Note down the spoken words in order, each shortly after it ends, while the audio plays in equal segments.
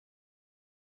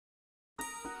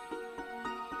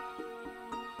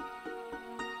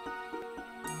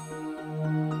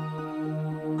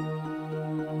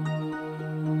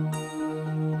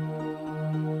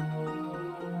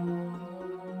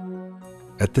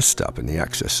At this stop in the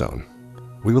access zone,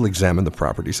 we will examine the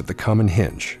properties of the common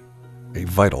hinge, a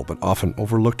vital but often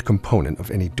overlooked component of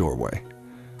any doorway,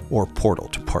 or portal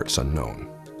to parts unknown.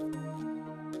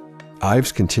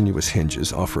 Ives Continuous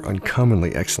Hinges offer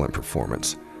uncommonly excellent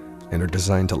performance and are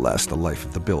designed to last the life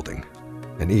of the building,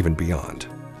 and even beyond.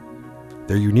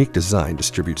 Their unique design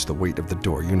distributes the weight of the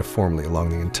door uniformly along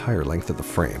the entire length of the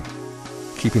frame,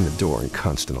 keeping the door in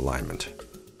constant alignment.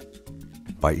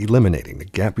 By eliminating the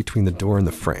gap between the door and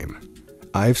the frame,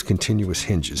 Ives Continuous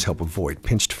Hinges help avoid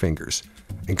pinched fingers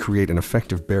and create an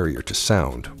effective barrier to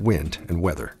sound, wind, and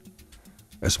weather,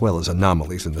 as well as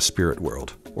anomalies in the spirit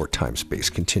world or time-space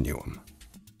continuum.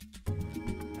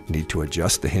 Need to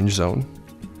adjust the hinge zone?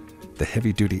 The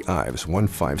heavy-duty Ives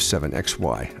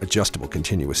 157XY Adjustable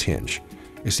Continuous Hinge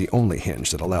is the only hinge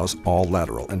that allows all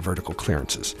lateral and vertical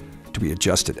clearances to be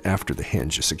adjusted after the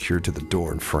hinge is secured to the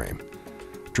door and frame,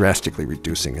 drastically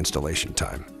reducing installation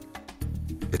time.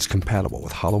 It's compatible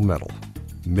with hollow metal,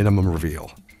 minimum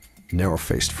reveal,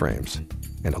 narrow-faced frames,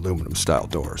 and aluminum-style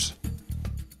doors.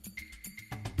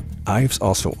 Ives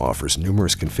also offers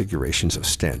numerous configurations of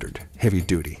standard,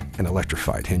 heavy-duty, and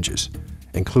electrified hinges,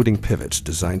 including pivots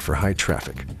designed for high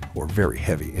traffic or very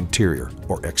heavy interior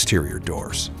or exterior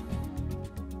doors.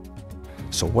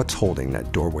 So what's holding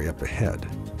that doorway up ahead?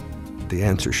 The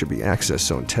answer should be access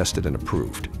zone tested and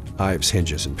approved, Ives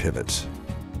hinges and pivots.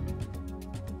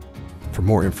 For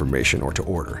more information or to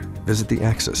order, visit the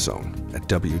Access Zone at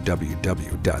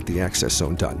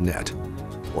www.theacceszone.net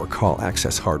or call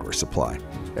Access Hardware Supply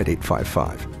at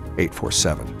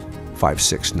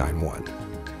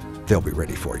 855-847-5691. They'll be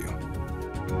ready for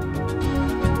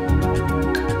you.